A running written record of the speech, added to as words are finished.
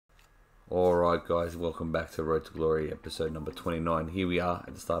Alright guys, welcome back to Road to Glory episode number 29. Here we are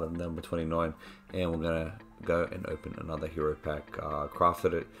at the start of number 29 and we're going to go and open another hero pack.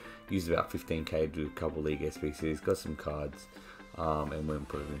 Crafted it, used about 15k to do a couple league SBCs, got some cards and went and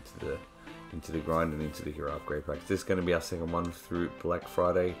put it into the grind and into the hero upgrade packs. This is going to be our second one through Black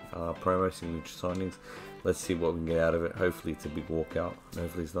Friday promo signature signings. Let's see what we can get out of it. Hopefully it's a big walkout and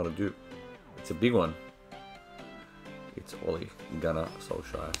hopefully it's not a dupe. It's a big one. It's Ole Gunnar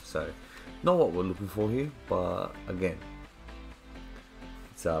Solskjaer. So not what we're looking for here, but again,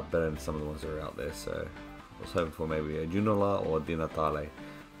 it's better than some of the ones that are out there. So I was hoping for maybe a Junola or Di Natale,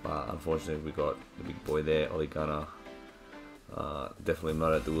 but unfortunately we got the big boy there, Ole Gunnar. Definitely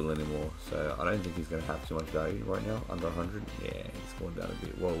not at the wheel anymore, so I don't think he's going to have too much value right now. Under 100, yeah, he's going down a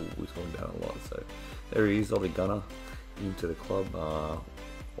bit. Well, he's going down a lot. So there he is, Ole Gunnar, into the club,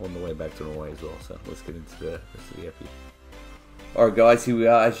 on the way back to Norway as well. So let's get into the rest of the epi. Alright guys, here we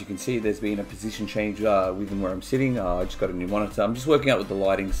are. As you can see, there's been a position change within where I'm sitting. I just got a new monitor. I'm just working out with the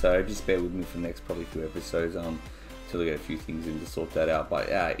lighting, so just bear with me for the next probably few episodes until I get a few things in to sort that out. But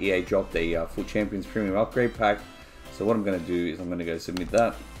EA dropped a FUT Champions Premium Upgrade Pack. So what I'm going to do is I'm going to go submit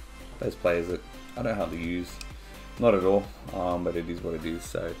that. Those players that I don't hardly use, not at all, but it is what it is.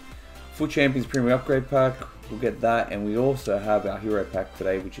 So FUT Champions Premium Upgrade Pack, we'll get that, and we also have our Hero Pack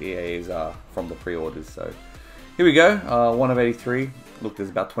today, which EA is from the pre-orders. So here we go, 1 of 83. Look, there's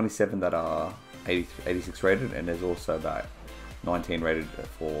about 27 that are 86 rated, and there's also about 19 rated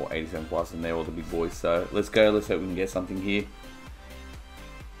for 87 plus, and they're all the big boys. So let's go, let's hope we can get something here.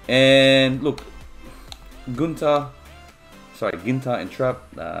 And look, Ginter and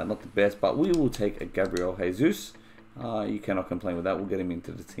Trap, not the best, but we will take a Gabriel Jesus. You cannot complain with that. We'll get him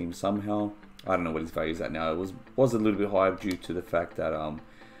into the team somehow. I don't know what his value is at now. It was a little bit high due to the fact that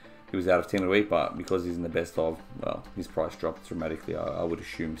he was out of team of the week, but because he's in the best of, well, his price dropped dramatically, I would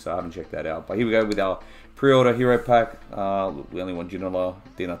assume. So I haven't checked that out. But here we go with our pre-order hero pack. We only want Ginola,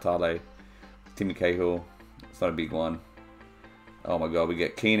 Di Natale, Timmy Cahill. It's not a big one. Oh my god, we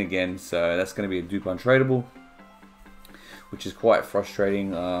get Keane again, so that's going to be a dupe untradeable, which is quite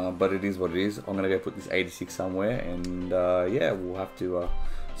frustrating, but it is what it is. I'm going to go put this 86 somewhere, and yeah, we'll have to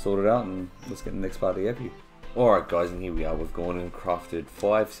sort it out, and let's get the next part of the epi. Alright guys, and here we are. We've gone and crafted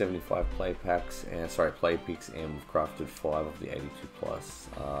 5 75 play packs, play picks, and we've crafted 5 of the 82 plus,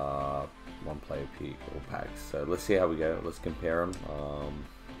 1 player pick or packs. So let's see how we go. Let's compare them,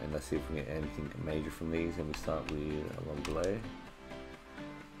 and let's see if we get anything major from these. And we start with a long delay.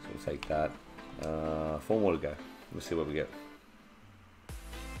 So we'll take that. 4 more to go. Let's see what we get.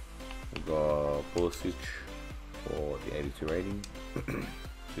 We've got Pulisic for the 82 rating.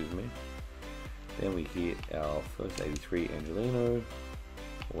 Excuse me. Then we hit our first 83 Angelino.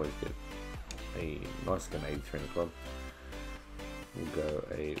 Always get a nice gun 83 in the club. We'll go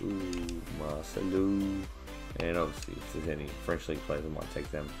a Marcelo. And obviously if there's any French League players, I might take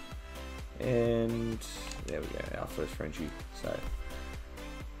them. And there we go, our first Frenchie. So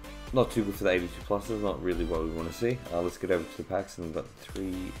not too good for the 82 pluses, not really what we want to see. Let's get over to the packs, and we've got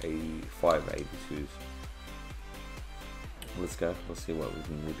 5 82s. Let's go, let's see what we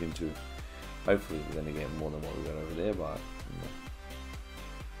can whip into. Hopefully we're going to get more than what we got over there, but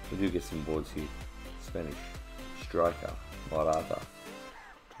we do get some boards here. Spanish, striker, Morata.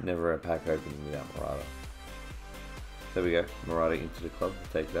 Never a pack opening without Morata. There we go, Morata into the club,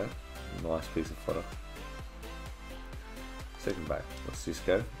 we'll take that. Nice piece of fodder. Second back, let's just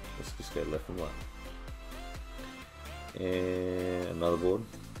go left and right. And another board,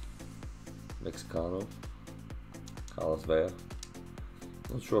 Mexicano, Carlos Vela.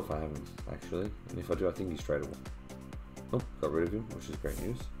 Not sure if I have him actually, and if I do, I think he's tradable. Oh, got rid of him, which is great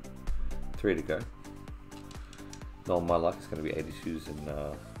news. 3 to go. Not on my luck, it's going to be 82s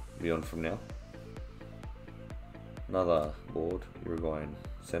and beyond from now. Another board, Uruguayan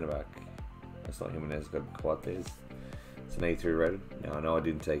centre back. That's not Jimenez, got Coates. It's an 83 rated. Now I know I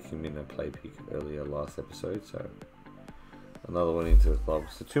didn't take him in a play pick earlier last episode, so another one into the club.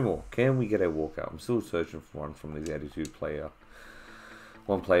 So 2 more. Can we get a walkout? I'm still searching for one from these 82 player,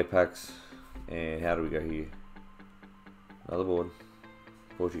 1 player packs. And how do we go here? Another board,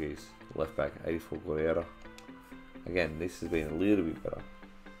 Portuguese left back, 84 Guerreiro. Again, this has been a little bit better,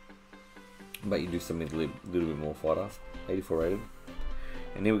 but you do something a little bit more fighter. 84 rated.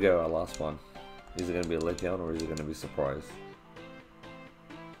 And here we go, our last one. Is it going to be a letdown or is it going to be a surprise?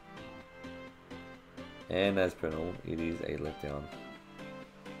 And as per normal, it is a letdown.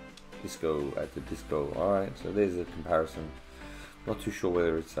 Disco at the disco. Alright, so there's a comparison. Not too sure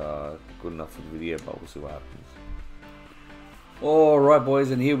whether it's good enough for the video, but we'll see what happens. Alright boys,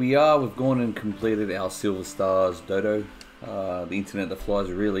 and here we are. We've gone and completed our Silver Stars Dodo the internet that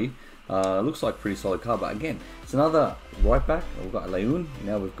flies really. Looks like a pretty solid card, but again, it's another right back. We've got Leun,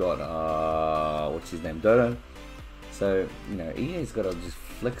 now we've got, what's his name, Dodo. So, you know, EA's got to just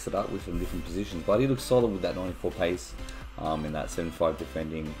flex it up with some different positions, but he looks solid with that 94 pace, and that 75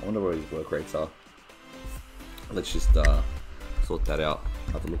 defending. I wonder where his work rates are. Let's just sort that out.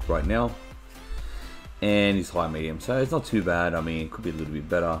 Have a look right now. And he's high medium, so it's not too bad. I mean, it could be a little bit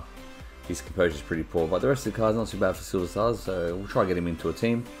better. His composure is pretty poor, but the rest of the cards not too bad for Silver Stars, so we'll try to get him into a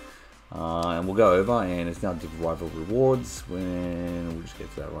team. And we'll go over, and it's now rival rewards. We'll just get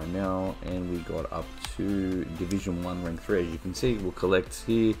to that right now, and we got up to Division 1 rank 3. As you can see, we'll collect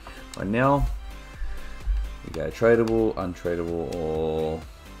here right now. We go tradable, untradeable, or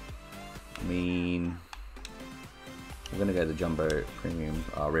I mean, we're gonna go the Jumbo Premium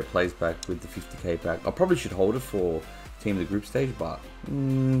Rare Plays pack with the 50k pack. I probably should hold it for Team of the Group stage, but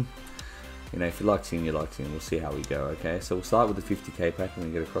you know, if you like seeing, you like seeing. We'll see how we go, okay? So we'll start with the 50k pack when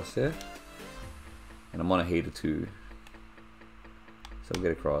we get across there. And I'm on a heater too. So we'll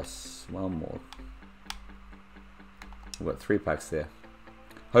get across one more. We've got 3 packs there.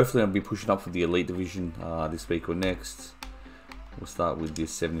 Hopefully I'll be pushing up for the Elite Division this week or next. We'll start with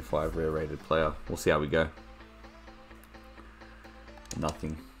this 75 rare rated player. We'll see how we go.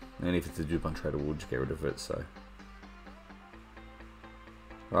 Nothing. And if it's a dupe untradeable, we'll just get rid of it, so.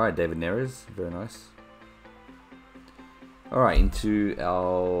 Alright, David Neres, very nice. Alright, into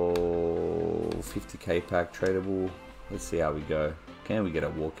our 50k pack tradable. Let's see how we go. Can we get a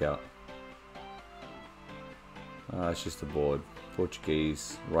walkout? It's just a board.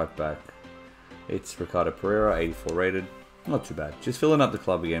 Portuguese, right back. It's Ricardo Pereira, 84 rated. Not too bad. Just filling up the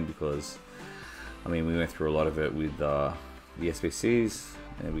club again because, I mean, we went through a lot of it with the SBCs.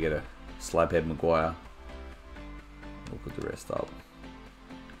 And we get a Slabhead Maguire. We'll put the rest up.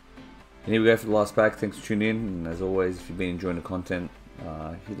 And here we go for the last pack. Thanks for tuning in, and as always, if you've been enjoying the content,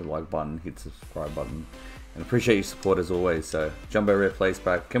 hit the like button, hit the subscribe button, and appreciate your support as always. So, Jumbo Rare Plays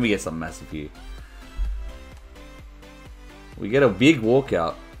pack. Can we get something massive here? We get a big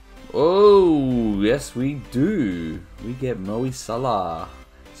walkout. Oh, yes we do. We get Moe Salah.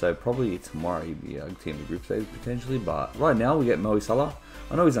 So probably tomorrow he'd be a team of group stage potentially, but right now we get Moe Salah.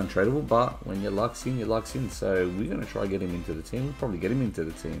 I know he's untradeable, but when your luck's in, your luck's in. So we're going to try to get him into the team. We'll probably get him into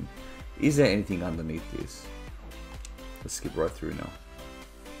the team. Is there anything underneath this? Let's skip right through now.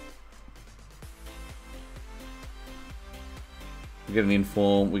 We get an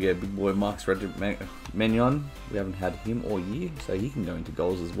inform. We get big boy Marcus Menyon. We haven't had him all year, so he can go into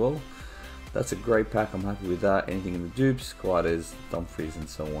goals as well. That's a great pack. I'm happy with that. Anything in the dupes, Quaders, Dumfries, and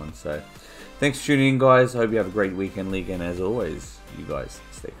so on. So thanks for tuning in, guys. I hope you have a great weekend league, and as always, you guys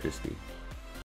stay crispy.